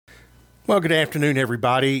Well, good afternoon,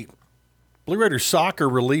 everybody. Blue Raiders soccer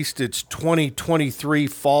released its 2023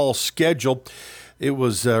 fall schedule. It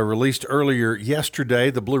was released earlier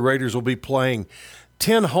yesterday. The Blue Raiders will be playing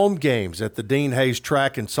 10 home games at the Dean Hayes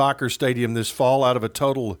Track and Soccer Stadium this fall out of a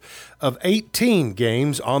total of 18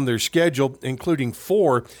 games on their schedule, including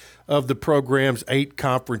 4 of the program's 8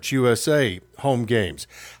 Conference USA home games.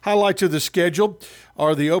 Highlights of the schedule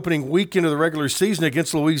are the opening weekend of the regular season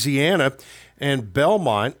against Louisiana and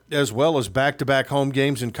Belmont, as well as back-to-back home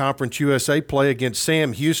games in Conference USA play against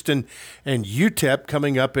Sam Houston and UTEP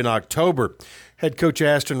coming up in October. Head coach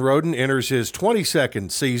Aston Roden enters his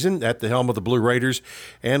 22nd season at the helm of the Blue Raiders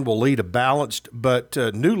and will lead a balanced but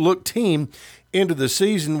new-look team into the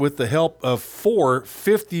season with the help of 4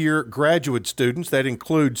 fifth-year graduate students. That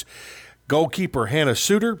includes goalkeeper Hannah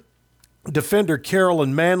Suter, defender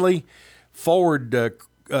Carolyn Manley, forward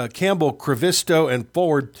Campbell Crevisto, and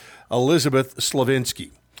forward Elizabeth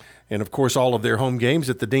Slavinsky. And, of course, all of their home games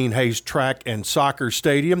at the Dean Hayes Track and Soccer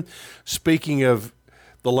Stadium. Speaking of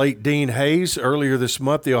the late Dean Hayes, earlier this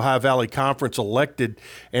month, the Ohio Valley Conference elected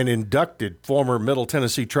and inducted former Middle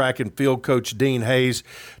Tennessee track and field coach Dean Hayes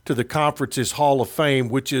to the conference's Hall of Fame,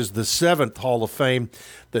 which is the 7th Hall of Fame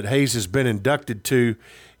that Hayes has been inducted to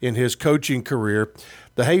in his coaching career.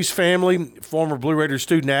 The Hayes family, former Blue Raiders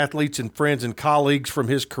student athletes and friends and colleagues from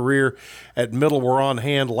his career at Middle were on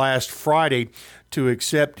hand last Friday to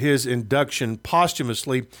accept his induction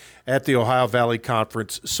posthumously at the Ohio Valley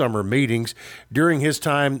Conference summer meetings. During his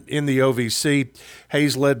time in the OVC,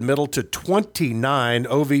 Hayes led Middle to 29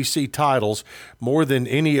 OVC titles, more than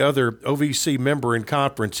any other OVC member in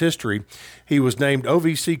conference history. He was named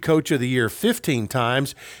OVC Coach of the Year 15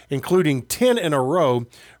 times, including 10 in a row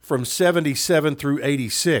from 77 through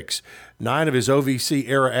 86. 9 of his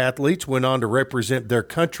OVC-era athletes went on to represent their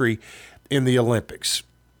country in the Olympics.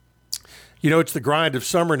 You know, it's the grind of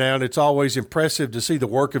summer now, and it's always impressive to see the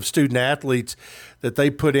work of student athletes that they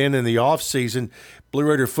put in the off-season. Blue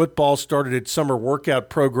Raider football started its summer workout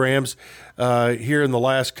programs here in the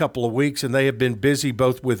last couple of weeks, and they have been busy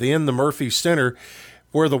both within the Murphy Center,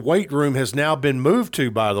 where the weight room has now been moved to,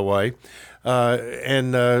 by the way,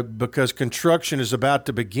 and because construction is about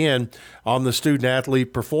to begin on the Student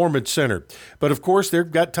Athlete Performance Center. But, of course, they've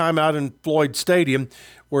got time out in Floyd Stadium,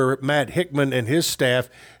 where Matt Hickman and his staff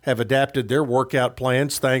have adapted their workout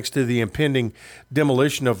plans thanks to the impending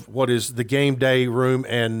demolition of what is the game day room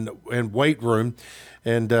and weight room.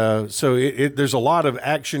 And so there's a lot of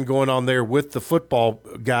action going on there with the football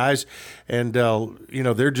guys. And,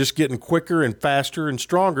 they're just getting quicker and faster and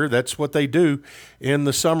stronger. That's what they do in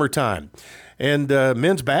the summertime. And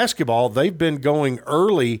men's basketball, they've been going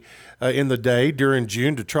early in the day during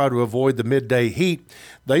June to try to avoid the midday heat.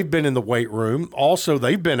 They've been in the weight room. Also,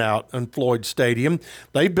 they've been out in Floyd Stadium.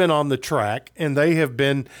 They've been on the track, and they have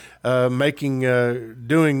been doing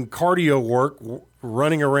cardio work,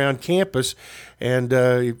 running around campus. And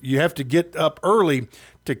you have to get up early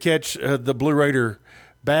to catch the Blue Raider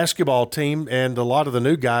basketball team, and a lot of the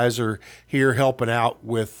new guys are here helping out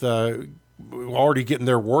with already getting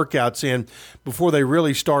their workouts in before they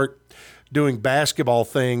really start doing basketball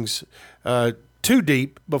things too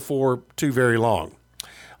deep before too very long.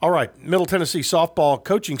 All right, Middle Tennessee softball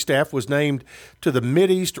coaching staff was named to the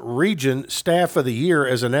Mideast Region Staff of the Year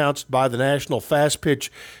as announced by the National Fast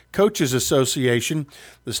Pitch Coaches Association.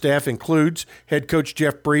 The staff includes head coach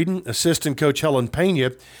Jeff Breeden, assistant coach Helen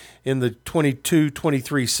Pena in the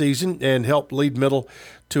 22-23 season, and helped lead Middle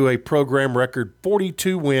to a program record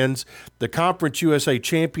 42 wins, the Conference USA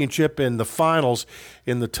Championship, and the finals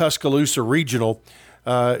in the Tuscaloosa Regional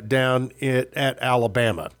down at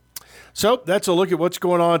Alabama. So that's a look at what's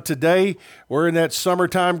going on today. We're in that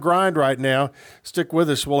summertime grind right now. Stick with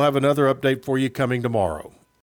us. We'll have another update for you coming tomorrow.